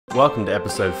Welcome to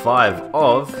episode 5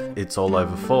 of It's All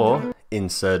Over 4.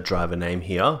 Insert driver name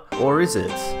here, or is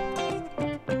it?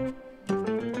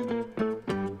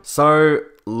 So,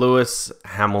 Lewis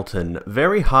Hamilton,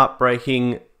 very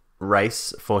heartbreaking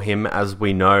race for him, as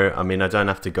we know. I mean, I don't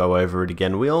have to go over it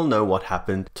again. We all know what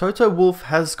happened. Toto Wolff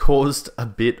has caused a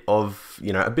bit of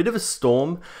a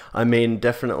storm. I mean,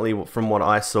 definitely from what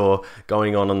I saw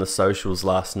going on the socials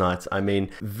last night. I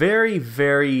mean, very,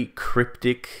 very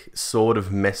cryptic sort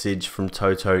of message from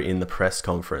Toto in the press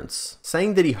conference,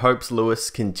 saying that he hopes Lewis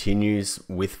continues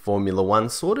with Formula One,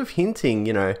 sort of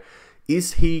hinting,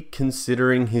 is he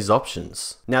considering his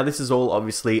options? Now, this is all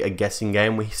obviously a guessing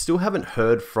game. We still haven't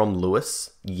heard from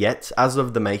Lewis yet. As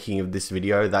of the making of this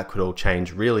video, that could all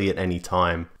change really at any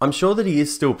time. I'm sure that he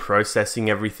is still processing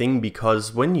everything,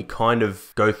 because when you kind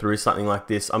of go through something like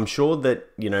this, I'm sure that,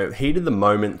 heat of the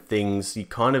moment things,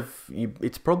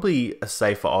 it's probably a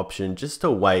safer option just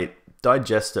to wait,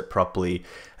 digest it properly,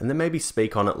 and then maybe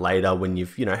speak on it later when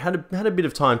you've, had a bit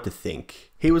of time to think.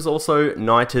 He was also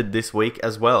knighted this week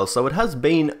as well, so it has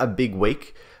been a big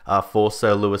week for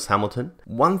Sir Lewis Hamilton.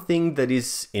 One thing that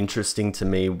is interesting to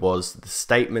me was the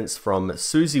statements from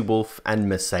Susie Wolff and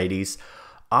Mercedes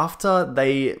after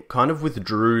they kind of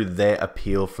withdrew their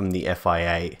appeal from the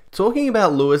FIA. Talking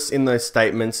about Lewis in those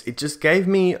statements, it just gave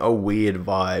me a weird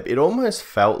vibe. It almost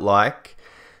felt like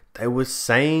they were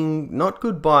saying not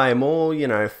goodbye, more,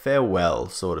 farewell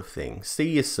sort of thing. See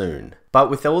you soon. But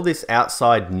with all this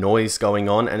outside noise going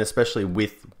on, and especially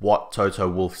with what Toto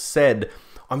Wolff said,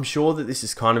 I'm sure that this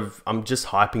is I'm just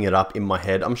hyping it up in my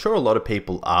head. I'm sure a lot of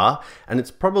people are, and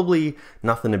it's probably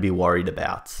nothing to be worried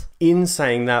about. In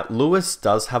saying that, Lewis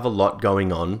does have a lot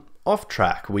going on off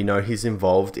track. We know he's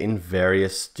involved in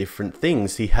various different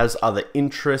things. He has other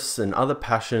interests and other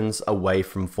passions away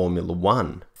from Formula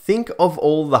One. Think of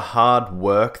all the hard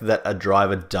work that a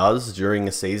driver does during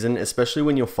a season, especially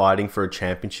when you're fighting for a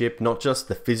championship, not just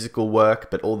the physical work,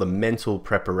 but all the mental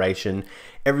preparation,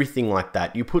 everything like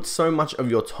that. You put so much of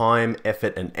your time,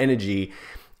 effort, and energy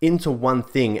into one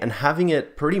thing, and having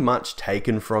it pretty much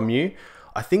taken from you,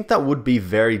 I think that would be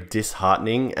very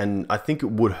disheartening, and I think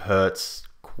it would hurt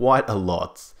quite a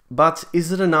lot. But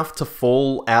is it enough to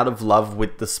fall out of love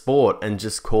with the sport and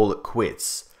just call it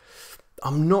quits?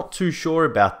 I'm not too sure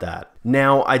about that.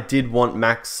 Now, I did want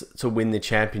Max to win the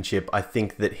championship. I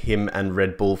think that him and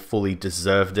Red Bull fully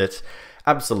deserved it.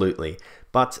 Absolutely.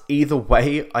 But either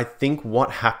way, I think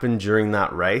what happened during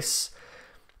that race,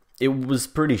 it was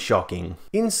pretty shocking.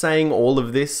 In saying all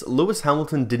of this, Lewis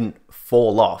Hamilton didn't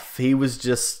fall off. He was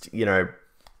just,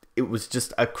 it was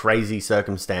just a crazy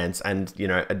circumstance and,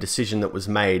 a decision that was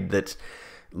made that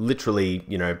literally,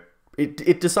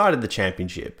 it decided the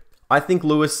championship. I think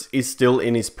Lewis is still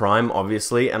in his prime,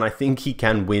 obviously, and I think he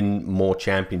can win more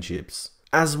championships.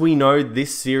 As we know,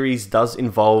 this series does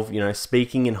involve,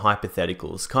 speaking in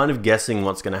hypotheticals, kind of guessing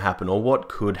what's going to happen or what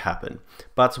could happen.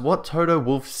 But what Toto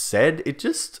Wolff said, it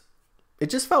just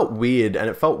felt weird, and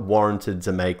it felt warranted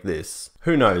to make this.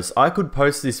 Who knows? I could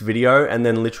post this video and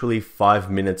then literally 5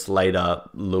 minutes later,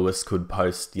 Lewis could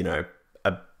post,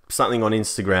 something on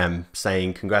Instagram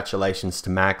saying congratulations to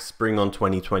Max, bring on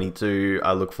 2022,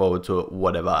 I look forward to it,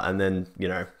 whatever, and then,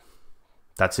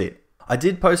 that's it. I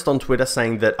did post on Twitter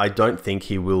saying that I don't think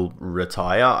he will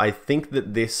retire. I think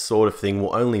that this sort of thing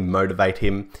will only motivate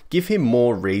him, give him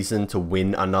more reason to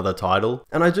win another title,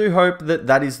 and I do hope that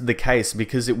that is the case,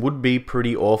 because it would be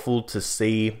pretty awful to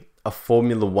see a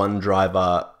Formula One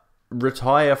driver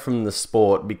retire from the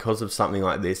sport because of something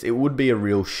like this. It would be a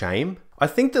real shame. I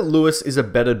think that Lewis is a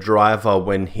better driver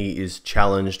when he is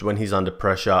challenged, when he's under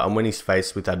pressure, and when he's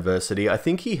faced with adversity. I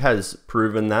think he has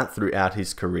proven that throughout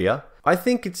his career. I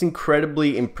think it's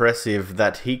incredibly impressive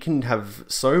that he can have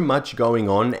so much going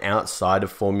on outside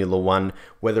of Formula One,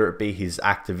 whether it be his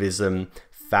activism,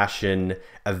 fashion,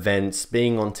 events,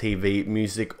 being on TV,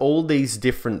 music, all these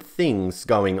different things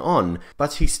going on,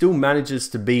 but he still manages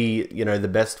to be, the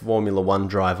best Formula One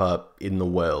driver in the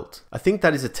world. I think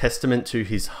that is a testament to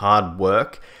his hard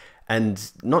work, and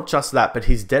not just that, but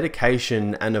his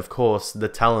dedication and, of course, the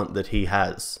talent that he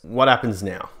has. What happens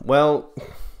now? Well,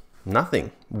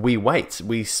 nothing. We wait,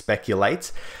 we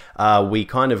speculate, we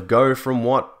kind of go from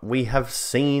what we have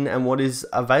seen and what is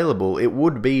available. It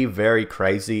would be very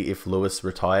crazy if Lewis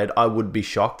retired. I would be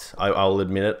shocked. I'll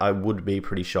admit it. I would be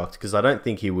pretty shocked, because I don't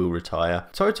think he will retire.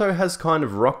 Toto has kind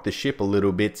of rocked the ship a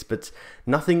little bit, but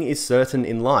nothing is certain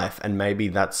in life, and maybe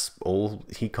that's all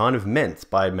he kind of meant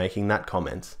by making that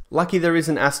comment. Lucky there is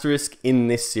an asterisk in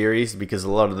this series, because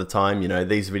a lot of the time,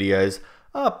 these videos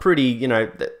are pretty,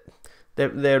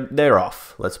 they're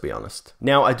off, let's be honest.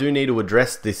 Now, I do need to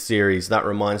address this series. That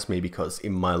reminds me, because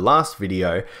in my last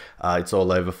video, it's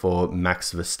all over for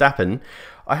Max Verstappen,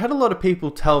 I had a lot of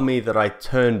people tell me that I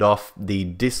turned off the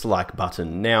dislike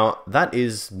button. Now, that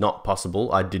is not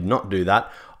possible. I did not do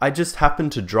that. I just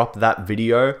happened to drop that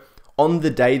video on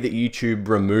the day that YouTube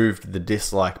removed the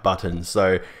dislike button.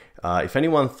 So if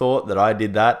anyone thought that I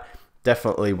did that,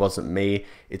 definitely wasn't me.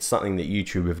 It's something that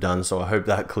YouTube have done, so I hope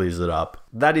that clears it up.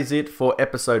 That is it for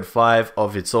episode 5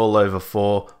 of It's All Over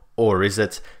For, or is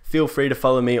it? Feel free to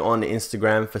follow me on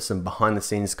Instagram for some behind the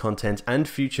scenes content and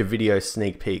future video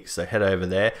sneak peeks, so head over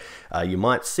there. You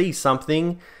might see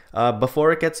something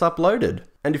before it gets uploaded.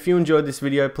 And if you enjoyed this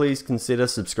video, please consider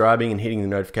subscribing and hitting the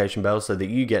notification bell so that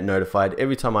you get notified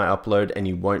every time I upload and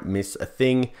you won't miss a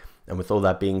thing. And with all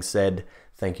that being said,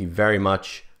 thank you very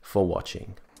much for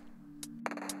watching.